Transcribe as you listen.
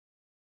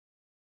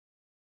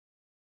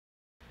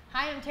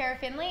Hi, I'm Terra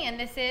Findlay, and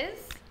this is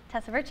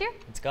Tessa Virtue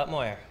Scott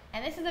Moir.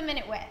 And this is A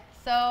Minute With.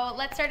 So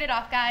let's start it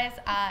off, guys.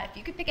 If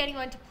you could pick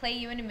anyone to play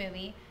you in a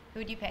movie, who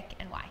would you pick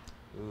and why?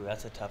 Ooh,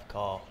 that's a tough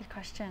call. Good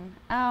question.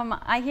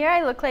 I hear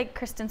I look like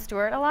Kristen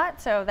Stewart a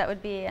lot, so that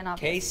would be an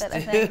obvious fit,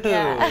 I think. K-Stu.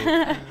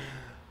 Yeah.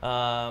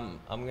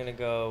 I'm gonna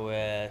go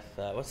with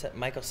what's that?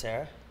 Michael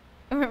Cera.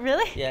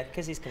 Really? Yeah,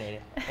 because he's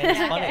Canadian. And he's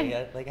Yeah. funny.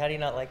 Like, how do you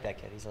not like that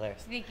kid? He's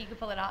hilarious. Do you think you could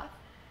pull it off?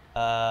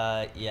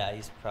 Yeah,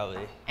 he's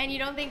probably. And you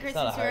don't think It's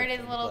Kristen not a hard Stewart is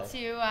thing a to little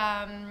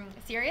play.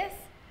 too serious?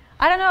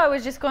 I don't know. I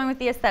was just going with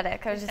the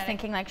aesthetic. I was just Aesthetic.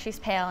 thinking like she's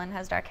pale and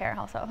has dark hair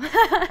also.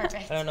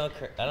 Perfect. I don't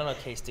know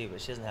K-Stu,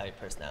 but she doesn't have any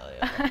personality.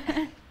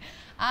 Okay.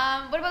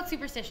 What about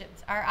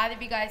superstitions? Are either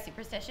of you guys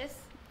superstitious?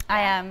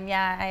 I am,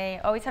 yeah. I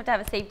always have to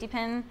have a safety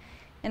pin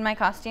in my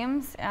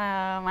costumes.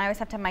 I always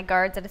have to have my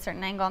guards at a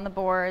certain angle on the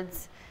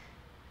boards.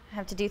 I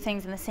have to do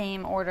things in the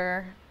same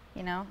order.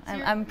 You know, So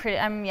I'm probably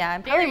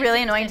very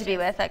really annoying to be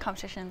superstitious. with at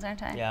competitions,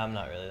 aren't I? Yeah, I'm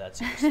not really that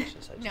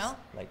superstitious. I just No?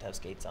 like to have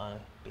skates on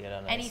and be it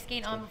on Any ice. skate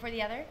It's on good. before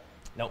the other?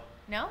 Nope.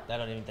 No? I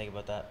don't even think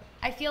about that.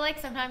 I feel like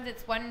sometimes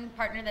it's one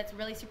partner that's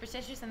really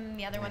superstitious and then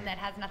the other one that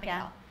has nothing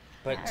at all.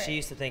 But Yeah. she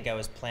used to think I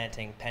was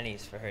planting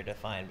pennies for her to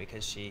find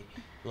because she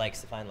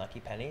likes to find lucky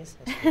pennies.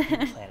 And she goes,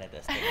 "You planted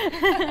this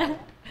thing."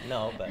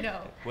 No, but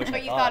No, wish I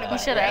but you thought about You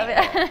it, should right?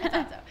 have, yeah. I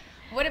thought so.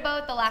 What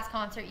about the last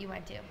concert you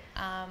went to?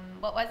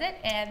 What was it?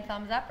 And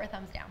thumbs up or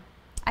thumbs down?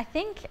 I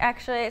think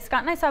actually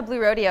Scott and I saw Blue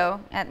Rodeo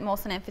at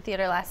Molson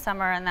Amphitheater last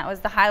summer, and that was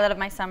the highlight of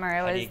my summer. It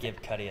How was do you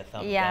give Cuddy a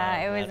thumb yeah,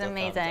 down? it was That's a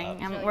thumbs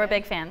amazing. up. Really We're good.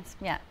 big fans.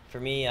 Yeah. For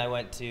me, I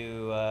went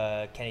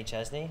to Kenny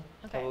Chesney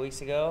a couple Okay. weeks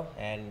ago,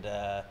 and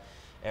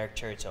Eric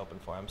Church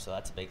opened for him, so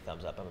that's a big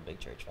thumbs up. I'm a big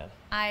Church fan.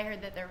 I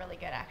heard that they're really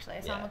good, actually. I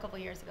saw him Yeah. a couple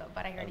years ago,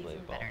 but I heard he's even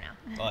Unbelievable. better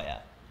now. Oh yeah.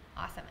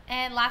 Awesome.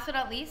 And last but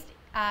not least,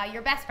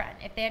 your best friend.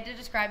 If they had to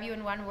describe you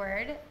in one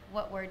word,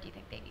 what word do you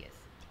think they'd use?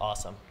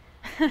 Awesome.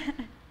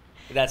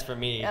 That's for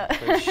me, Yeah.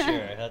 for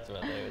sure. That's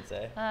what they would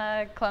say.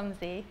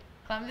 Clumsy.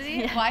 Clumsy?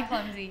 Yeah. Why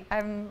clumsy?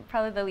 I'm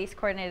probably the least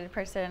coordinated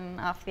person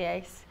off the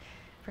ice,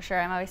 for sure.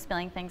 I'm always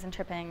spilling things and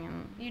tripping.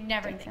 And You'd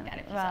never doing think something.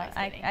 that if you well,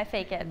 saw ice skating. I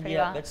fake it pretty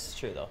Yeah, well. that's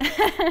true though.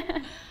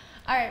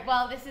 All right,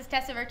 well, this is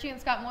Tessa Virtue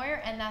and Scott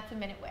Moir, and that's A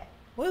Minute With.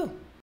 Woo!